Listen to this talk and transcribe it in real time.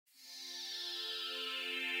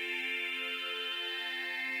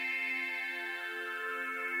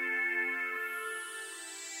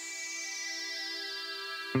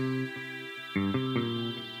Good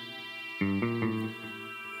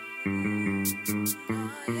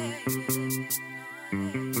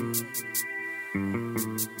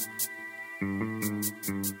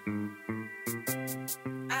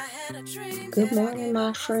morning,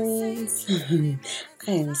 my friends.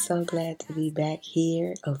 I am so glad to be back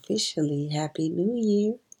here officially. Happy New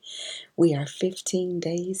Year. We are 15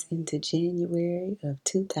 days into January of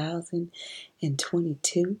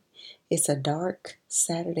 2022. It's a dark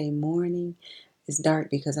Saturday morning. It's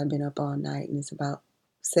dark because I've been up all night and it's about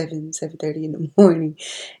 7:30 in the morning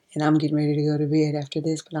and I'm getting ready to go to bed after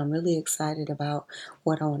this, but I'm really excited about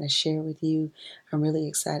what I want to share with you. I'm really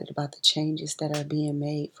excited about the changes that are being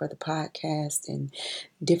made for the podcast and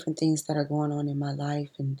different things that are going on in my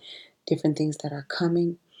life and different things that are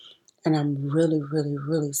coming. And I'm really, really,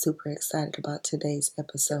 really super excited about today's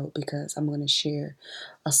episode because I'm going to share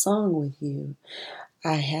a song with you.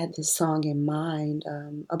 I had this song in mind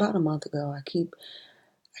about a month ago. I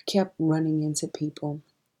kept running into people,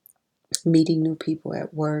 meeting new people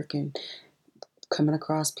at work, and coming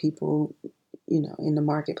across people, in the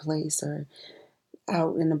marketplace or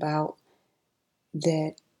out and about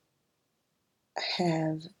that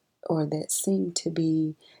have or that seem to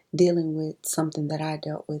be dealing with something that I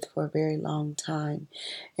dealt with for a very long time,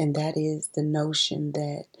 and that is the notion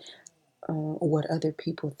that what other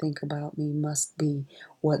people think about me must be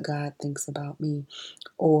what God thinks about me,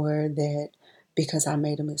 or that because I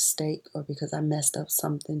made a mistake or because I messed up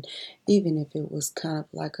something, even if it was kind of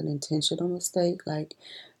like an intentional mistake, like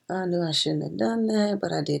I knew I shouldn't have done that,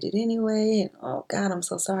 but I did it anyway, and oh God, I'm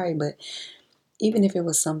so sorry. But even if it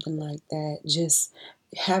was something like that, just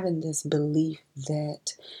having this belief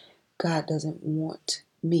that God doesn't want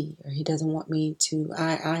me, or He doesn't want me to,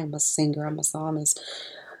 I am a singer, I'm a psalmist,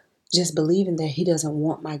 just believing that He doesn't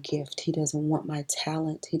want my gift, He doesn't want my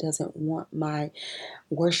talent, He doesn't want my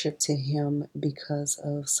worship to Him because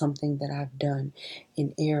of something that I've done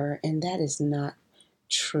in error. And that is not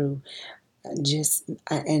true. Just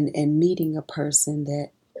and meeting a person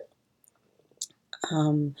that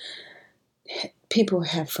um, people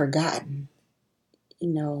have forgotten,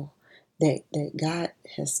 that God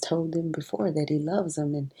has told them before that He loves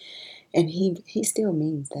them, and He still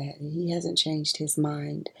means that. He hasn't changed His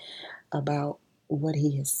mind about what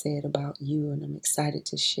He has said about you, and I'm excited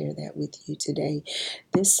to share that with you today.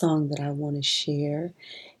 This song that I want to share,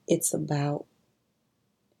 it's about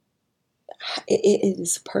it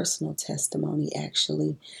is personal testimony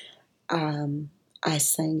actually. I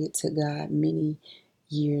sang it to God many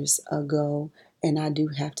years ago, and I do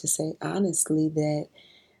have to say honestly that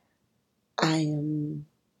I am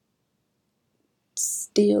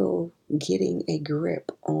still getting a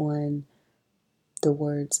grip on the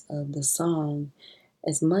words of the song.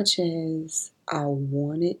 As much as I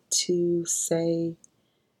wanted to say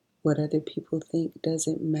what other people think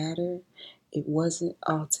doesn't matter, it wasn't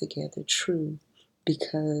altogether true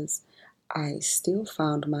because I still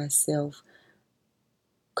found myself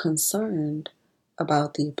concerned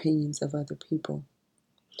about the opinions of other people.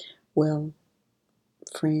 Well,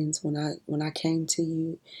 friends, when I came to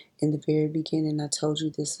you in the very beginning, I told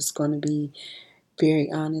you this is going to be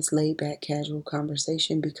very honest, laid back, casual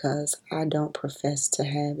conversation because I don't profess to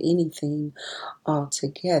have anything all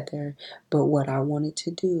together. But what I wanted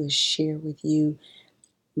to do is share with you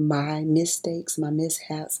my mistakes, my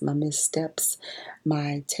mishaps, my missteps,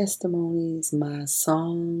 my testimonies, my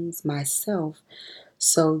songs, myself,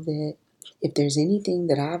 so that if there's anything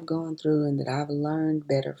that I've gone through and that I've learned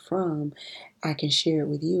better from, I can share it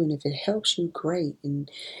with you. And if it helps you, great. And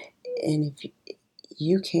if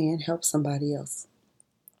you can help somebody else.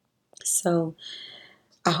 So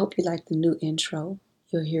I hope you like the new intro.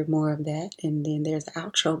 You'll hear more of that. And then there's the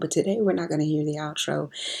outro. But today we're not going to hear the outro.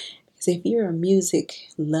 Because if you're a music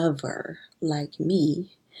lover like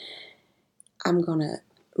me, I'm going to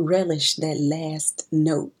relish that last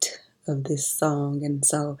note of this song. And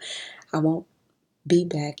so I won't be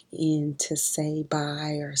back in to say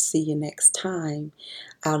bye or see you next time.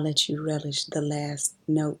 I'll let you relish the last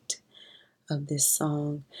note of this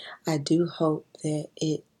song. I do hope that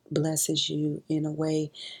it blesses you in a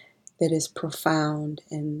way that is profound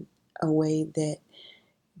and a way that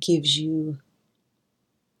gives you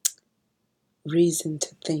reason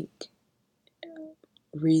to think,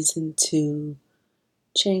 reason to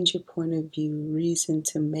change your point of view, reason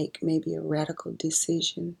to make maybe a radical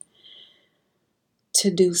decision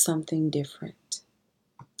to do something different.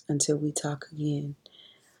 Until we talk again,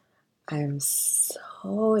 I am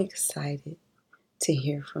so excited to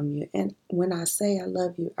hear from you. And when I say I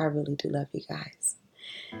love you, I really do love you guys.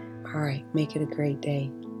 All right, make it a great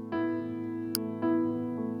day.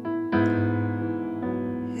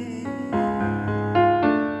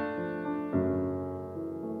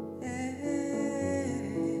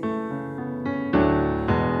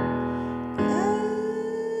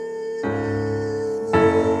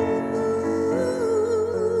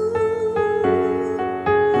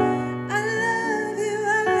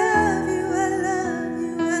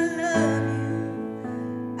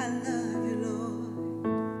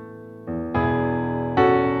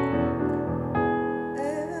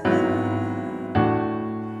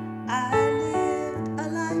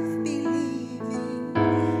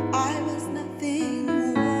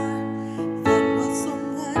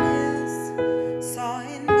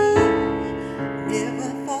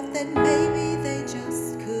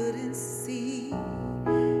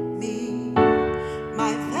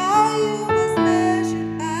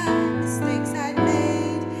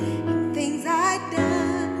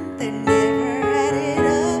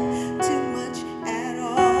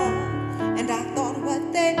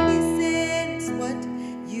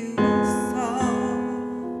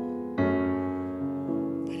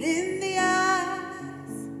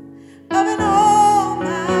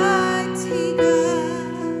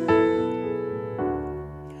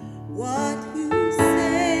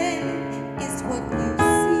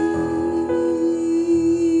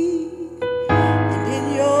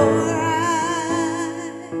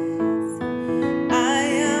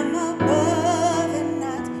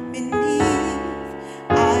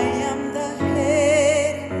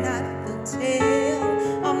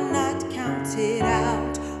 counted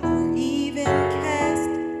out or even cast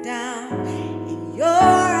down in your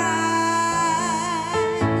eyes.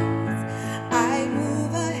 I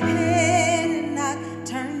move ahead and not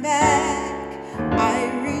turn back.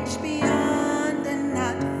 I reach beyond and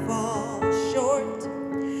not fall short.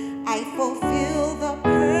 I fulfill the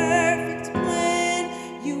perfect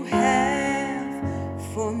plan you have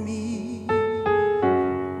for me.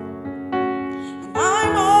 And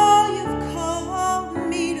I'm all you've called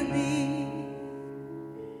me to be.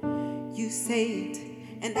 You say it,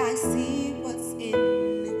 and I see what's in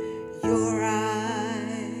your eyes.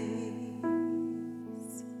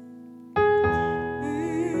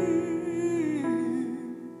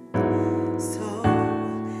 So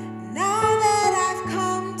now that I've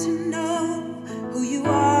come to know who you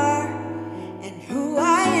are and who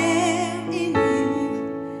I am in you,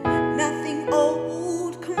 nothing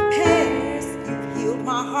old compares. You've healed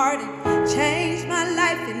my heart and changed my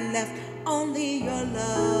life and left only your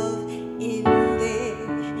love in there.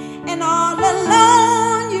 And all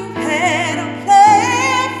alone you had a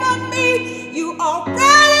plan for me. You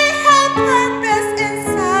already had purpose in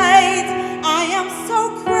sight. I am so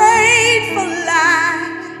grateful.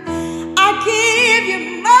 I give you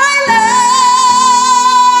my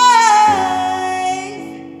life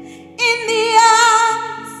in the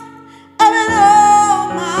arms of an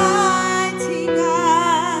almighty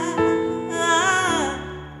God.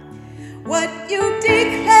 What you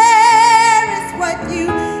declare is what you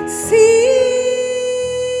see.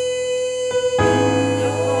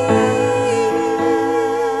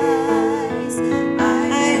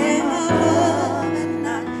 I am above and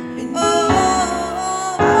not beneath.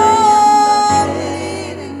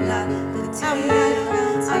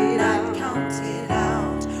 I'm not counted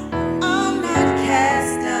out. I'm not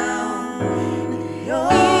cast down in your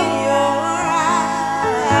eyes.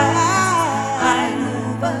 I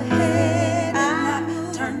move ahead and not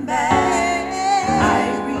turn back. I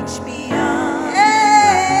reach beyond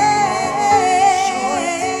and short.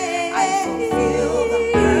 I fulfill the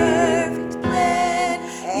perfect plan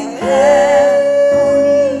you have for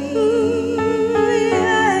me.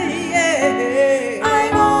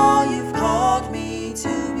 I'm all you've called me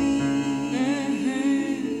to be.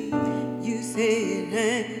 You said,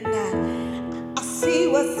 and I see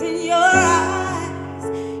what's in your eyes.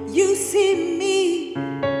 You see me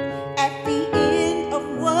at the end of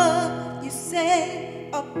what you said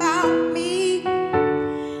about me.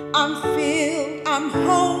 I'm filled, I'm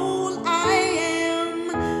whole, I am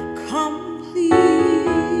complete.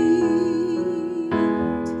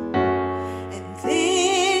 And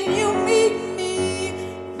then you meet me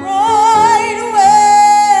right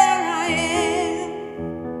where I am.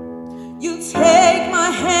 You take my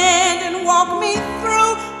hand and walk me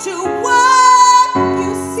through to what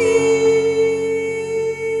you see.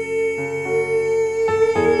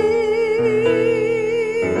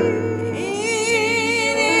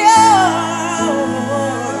 In your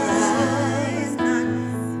eyes, not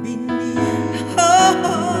beneath.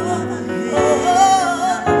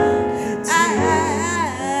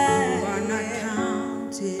 You are not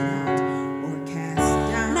counted out or cast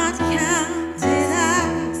down. Not counted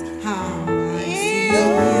out. How I see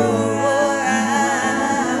your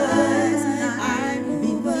eyes. I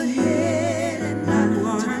move ahead and not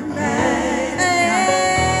turn back.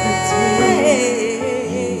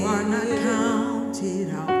 You are not counted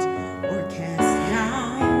out or cast down.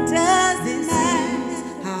 This is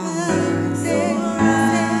how I see your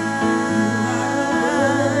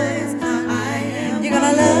eyes. You're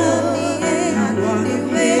gonna love me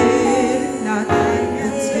anyway. Not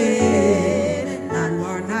counted, you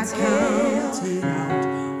are not counted out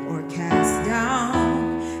or cast down.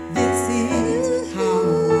 This is how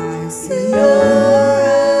I see your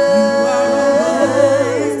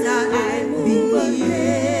eyes. Not beneath,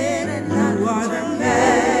 you are the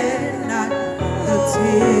head, not the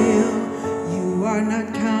tail. You are not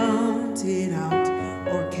counted out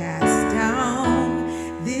or cast down.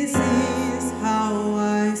 This is how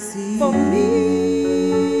I see for me.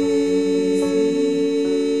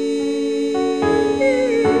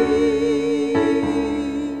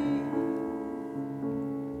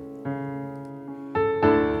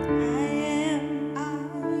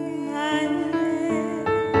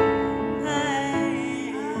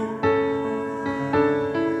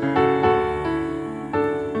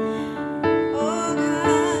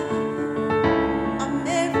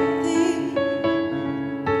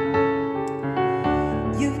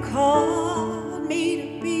 You've called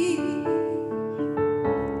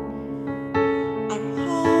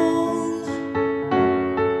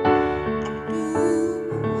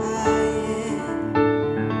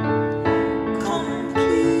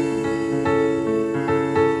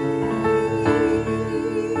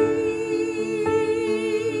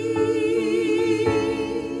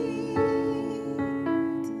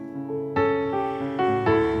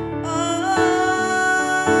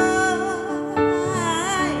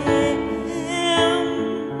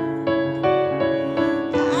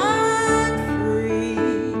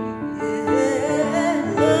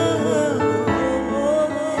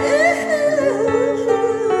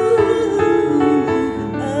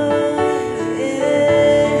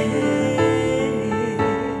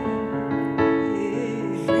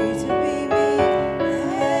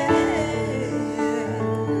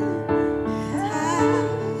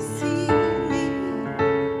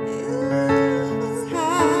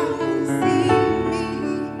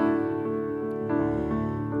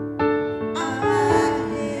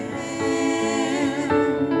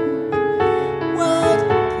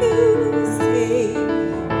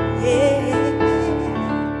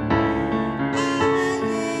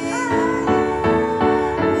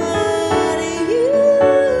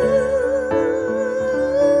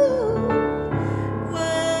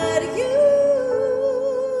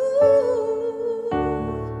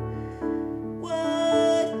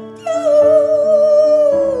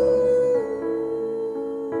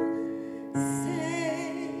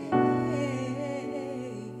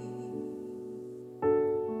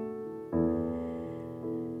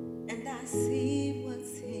I see.